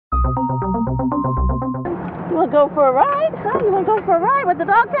You want to go for a ride? Huh? You want to go for a ride with the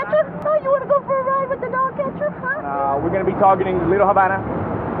dog catcher? Oh, you want to go for a ride with the dog catcher? Huh? We're going to be targeting Little Havana.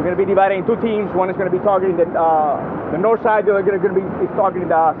 We're going to be divided in two teams. One is going to be targeting the north side. The other is going to be targeting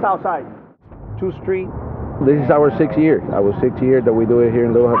the south side. 2nd Street. This is our 6th year. Our 6th year that we do it here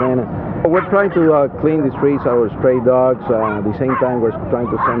in Little Havana. We're trying to clean the streets, our stray dogs. At the same time, we're trying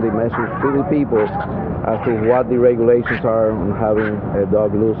to send a message to the people as to what the regulations are on having a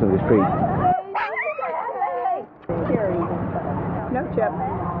dog loose in the street. No, Chip.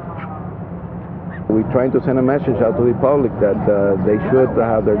 We're trying to send a message out to the public that they should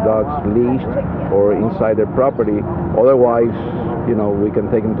have their dogs leashed or inside their property. Otherwise, you know, we can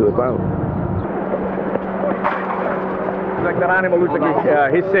take them to the pound. Like that animal looks like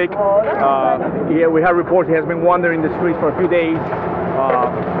he's sick. We have reports he has been wandering the streets for a few days.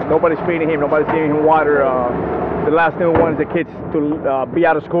 Nobody's feeding him. Nobody's giving him water. The last thing we want is the kids to be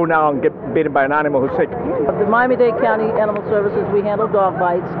out of school now and get bitten by an animal who's sick. The Miami-Dade County Animal Services, we handle dog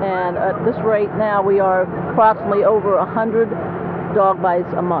bites, and at this rate now we are approximately over 100 dog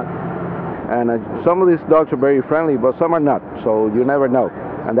bites a month. And some of these dogs are very friendly, but some are not, so you never know.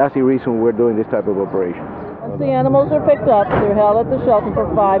 And that's the reason we're doing this type of operation. Once the animals are picked up, they're held at the shelter for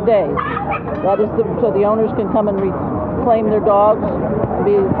 5 days. That is so the owners can come and reclaim their dogs,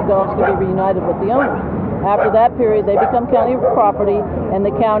 the dogs can be reunited with the owners. After that period, they become county property, and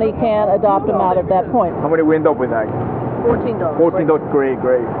the county can adopt them out at that point. How many we end up with that? 14 dogs. 14 dogs, great.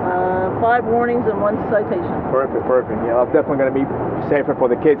 5 warnings and 1 citation. Perfect. Yeah, it's definitely going to be safer for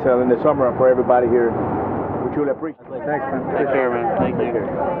the kids in the summer and for everybody here. We truly appreciate it. Thanks, man. Take care, man. Thank you.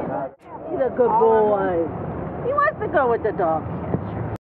 He's a good boy. He wants to go with the dog.